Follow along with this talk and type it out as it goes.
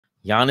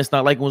Giannis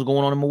not liking what's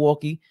going on in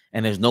Milwaukee,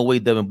 and there's no way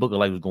Devin Booker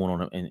likes what's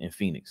going on in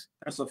Phoenix.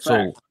 That's a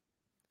fact.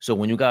 So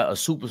when you got a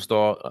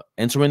superstar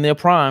entering their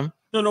prime,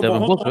 no, Devin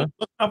but hold Booker. on.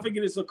 Let's not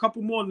forget, it's a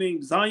couple more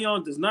names.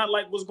 Zion does not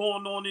like what's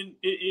going on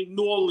in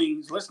New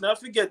Orleans. Let's not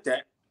forget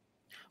that.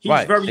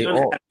 He's very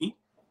unhappy.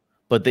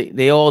 But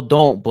they all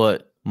don't.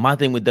 But my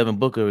thing with Devin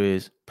Booker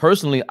is,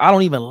 personally, I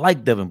don't even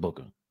like Devin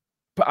Booker.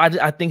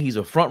 I think he's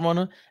a front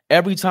runner.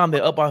 Every time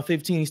they're up by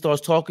 15, he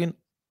starts talking.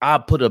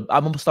 I'm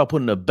gonna start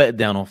putting a bet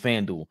down on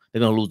FanDuel.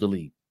 They're gonna lose the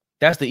league.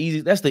 That's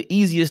the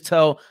easiest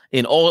tell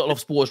in all of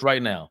sports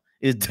right now.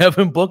 Is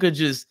Devin Booker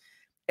just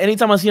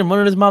anytime I see him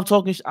running his mouth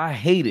talking, I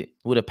hate it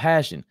with a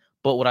passion.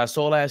 But what I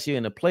saw last year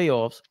in the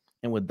playoffs,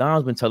 and what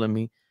Don's been telling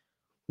me,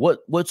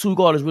 what two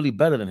guard is really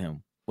better than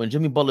him? When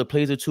Jimmy Butler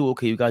plays a two,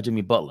 okay, you got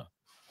Jimmy Butler.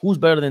 Who's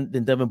better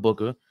than Devin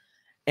Booker?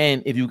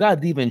 And if you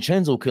got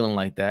DiVincenzo killing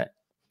like that,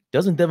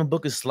 doesn't Devin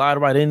Booker slide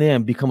right in there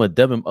and become a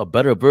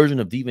better version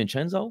of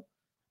DiVincenzo?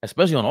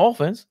 Especially on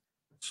offense.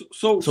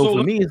 So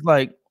for me, it's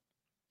like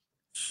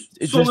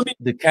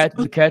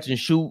the catch and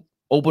shoot,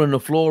 opening the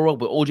floor up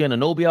with OG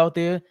Anunoby out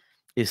there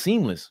is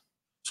seamless.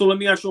 So let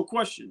me ask you a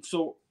question.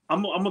 So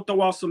I'm gonna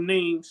throw out some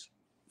names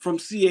from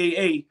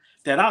CAA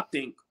that I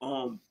think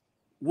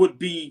would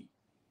be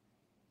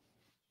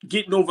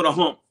getting over the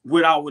hump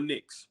with our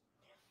Knicks.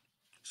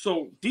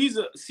 So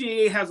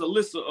CAA has a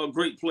list of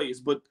great players,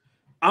 but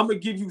I'm gonna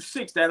give you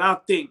 6 that I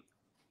think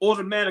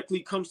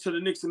automatically comes to the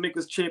Knicks and make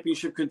us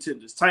championship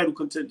contenders, title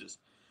contenders.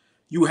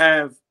 You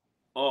have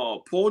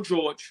Paul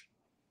George,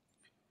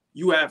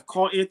 you have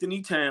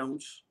Karl-Anthony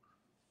Towns,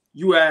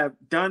 you have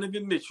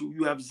Donovan Mitchell,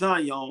 you have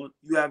Zion,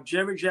 you have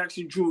Jaren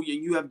Jackson Jr.,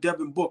 and you have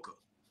Devin Booker.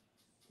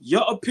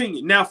 Your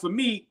opinion. Now, for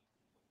me,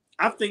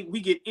 I think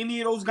we get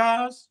any of those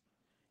guys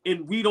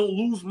and we don't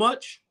lose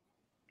much.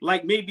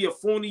 Like maybe a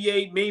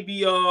Fournier,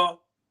 maybe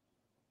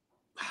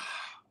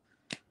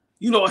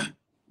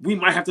we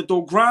might have to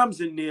throw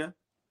Grimes in there.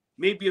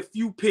 Maybe a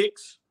few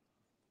picks.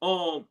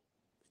 Who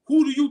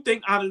do you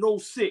think out of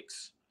those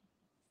 6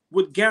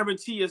 would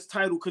guarantee us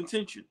title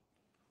contention?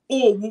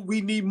 Or would we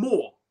need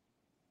more?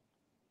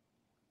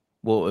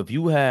 Well, if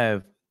you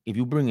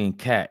bring in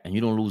Cat and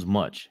you don't lose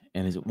much,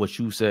 and is what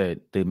you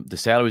said, the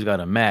salary's got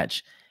to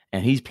match,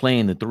 and he's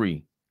playing the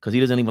 3 because he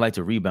doesn't even like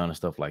to rebound and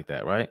stuff like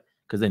that, right?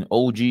 Because then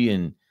OG,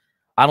 and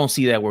I don't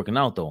see that working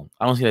out though.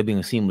 I don't see that being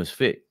a seamless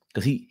fit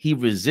because he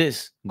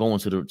resists going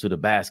to the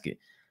basket.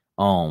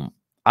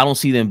 I don't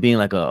see them being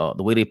like the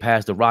way they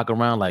pass the rock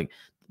around. Like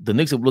the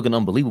Knicks are looking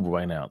unbelievable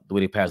right now, the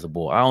way they pass the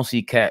ball. I don't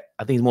see Cat.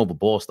 I think he's more of a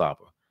ball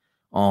stopper.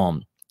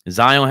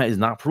 Zion is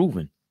not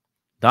proven.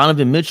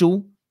 Donovan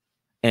Mitchell,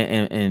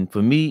 and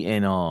for me,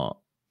 and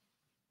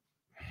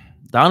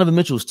Donovan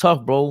Mitchell's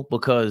tough, bro,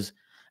 because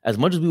as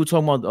much as we were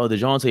talking about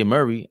DeJounte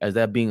Murray as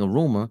that being a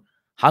rumor,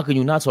 how can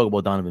you not talk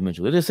about Donovan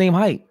Mitchell? They're the same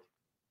height.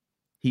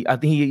 I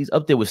think he's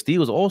up there with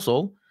steals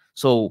also.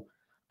 So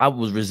I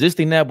was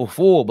resisting that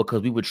before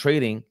because we were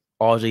trading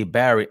RJ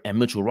Barrett and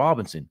Mitchell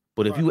Robinson.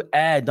 But if you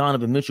add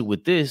Donovan Mitchell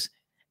with this,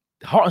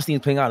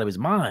 Hartenstein's playing out of his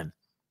mind.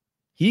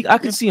 I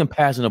can see him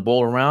passing the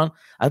ball around.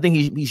 I think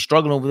he's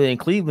struggling over there in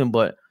Cleveland,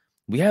 but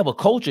we have a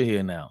culture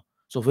here now.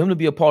 So for him to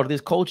be a part of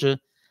this culture,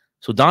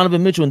 so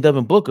Donovan Mitchell and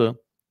Devin Booker,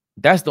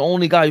 that's the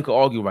only guy you could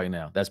argue right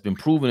now that's been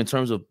proven in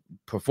terms of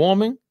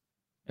performing,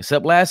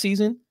 except last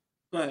season,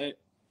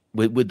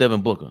 with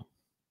Devin Booker.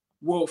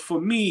 Well, for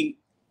me,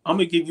 I'm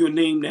going to give you a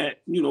name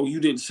that, you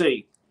didn't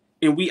say.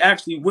 And we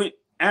actually went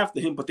after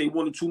him, but they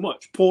wanted too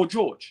much. Paul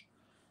George.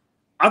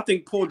 I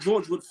think Paul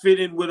George would fit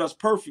in with us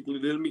perfectly.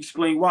 Let me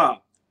explain why.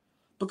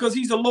 Because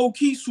he's a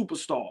low-key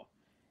superstar.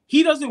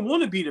 He doesn't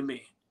want to be the man.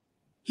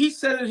 He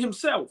said it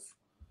himself.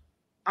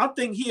 I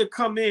think he'd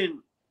come in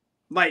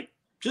like,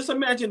 just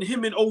imagine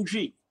him and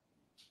OG.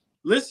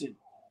 Listen,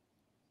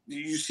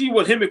 you see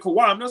what him and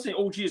Kawhi, I'm not saying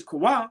OG is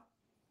Kawhi,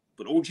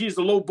 but OG is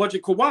the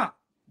low-budget Kawhi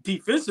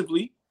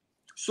defensively.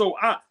 So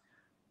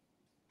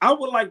I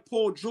would like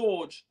Paul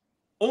George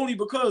only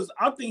because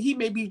I think he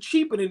may be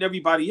cheaper than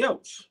everybody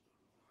else.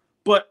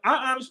 But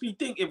I honestly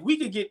think if we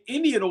could get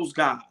any of those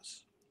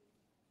guys,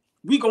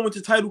 we go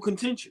into title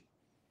contention.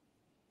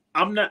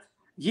 I'm a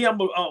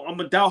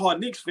diehard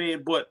Knicks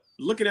fan, but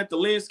looking at the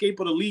landscape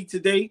of the league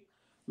today,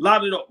 a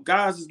lot of the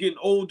guys is getting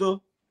older.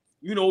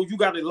 You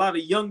got a lot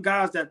of young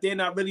guys that they're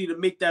not ready to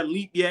make that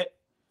leap yet,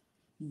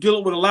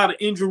 dealing with a lot of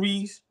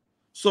injuries.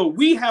 So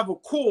we have a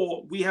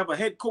core. We have a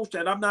head coach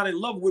that I'm not in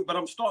love with, but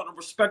I'm starting to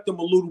respect him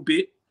a little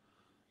bit.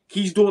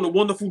 He's doing a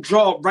wonderful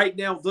job right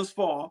now thus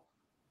far.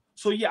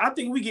 So, yeah, I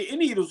think we get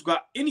any of those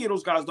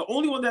guys. The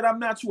only one that I'm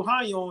not too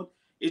high on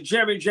is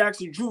Jaren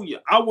Jackson Jr.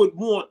 I would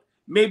want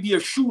maybe a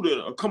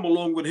shooter to come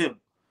along with him.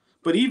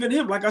 But even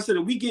him, like I said,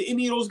 if we get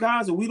any of those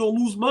guys and we don't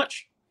lose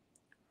much,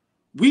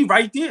 we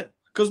right there.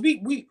 Because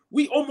we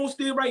almost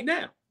there right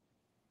now.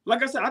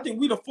 Like I said, I think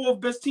we the 4th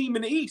best team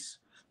in the East.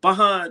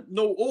 Behind,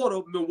 no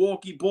order,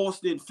 Milwaukee,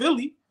 Boston,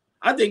 Philly.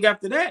 I think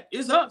after that,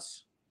 it's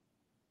us.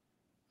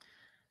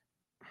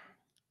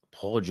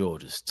 Paul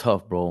George is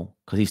tough, bro,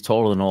 because he's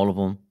taller than all of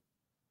them.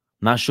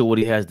 Not sure what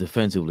he has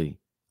defensively.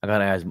 I got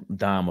to ask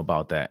Dom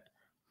about that.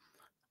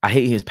 I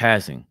hate his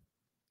passing.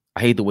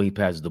 I hate the way he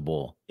passes the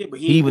ball. Yeah, but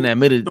he even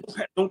admitted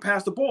don't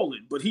pass the ball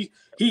in. But he's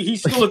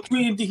still a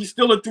 3 and D. He's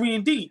still a 3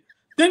 and D.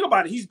 Think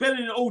about it. He's better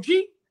than OG.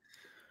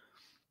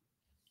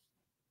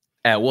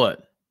 At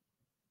what?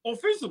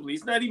 Offensively,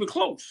 it's not even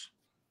close.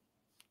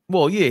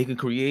 Well, yeah, he can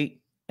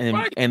create, and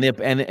Right. and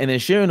they're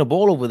sharing the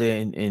ball over there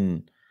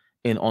on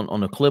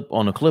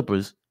the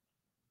Clippers,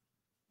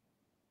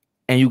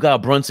 and you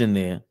got Brunson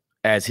there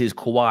as his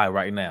Kawhi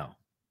right now.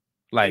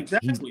 Like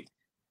exactly.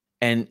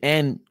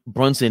 And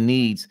Brunson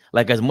needs,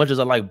 like, as much as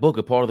I like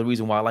Booker, part of the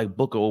reason why I like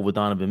Booker over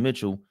Donovan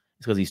Mitchell is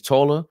because he's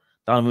taller.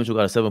 Donovan Mitchell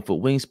got a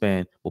 7-foot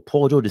wingspan, but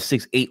Paul George is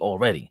 6'8"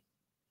 already.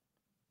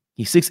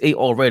 He's 6'8"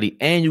 already,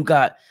 and you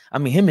got, I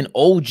mean, him and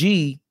OG.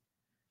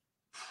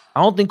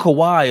 I don't think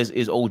Kawhi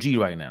is OG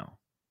right now.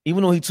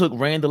 Even though he took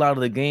Randall out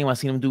of the game, I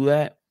seen him do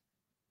that.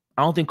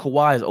 I don't think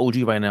Kawhi is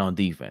OG right now on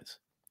defense.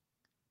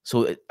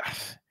 So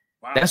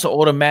wow. That's an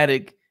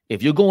automatic.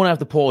 If you're going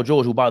after Paul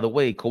George, who, by the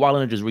way, Kawhi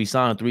Leonard just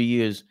re-signed 3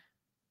 years,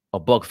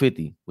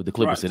 $150 with the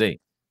Clippers today.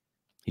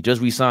 He just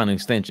re-signed an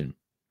extension.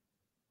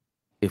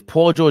 If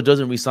Paul George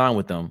doesn't re-sign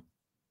with them,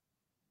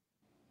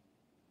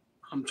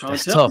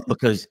 that's tough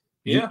because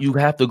you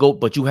have to go,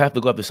 but you have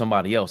to go after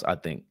somebody else, I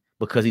think,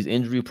 because he's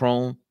injury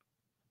prone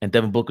and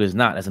Devin Booker is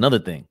not. That's another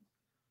thing.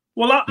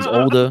 Well, he's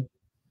older.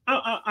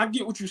 I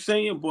get what you're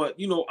saying, but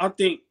I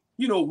think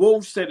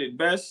Woj said it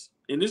best,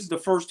 and this is the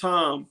first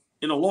time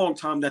in a long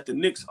time that the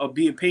Knicks are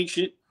being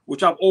patient,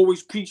 which I've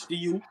always preached to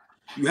you.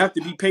 You have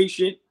to be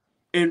patient,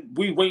 and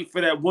we wait for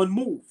that one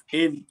move,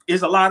 and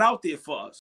there's a lot out there for us.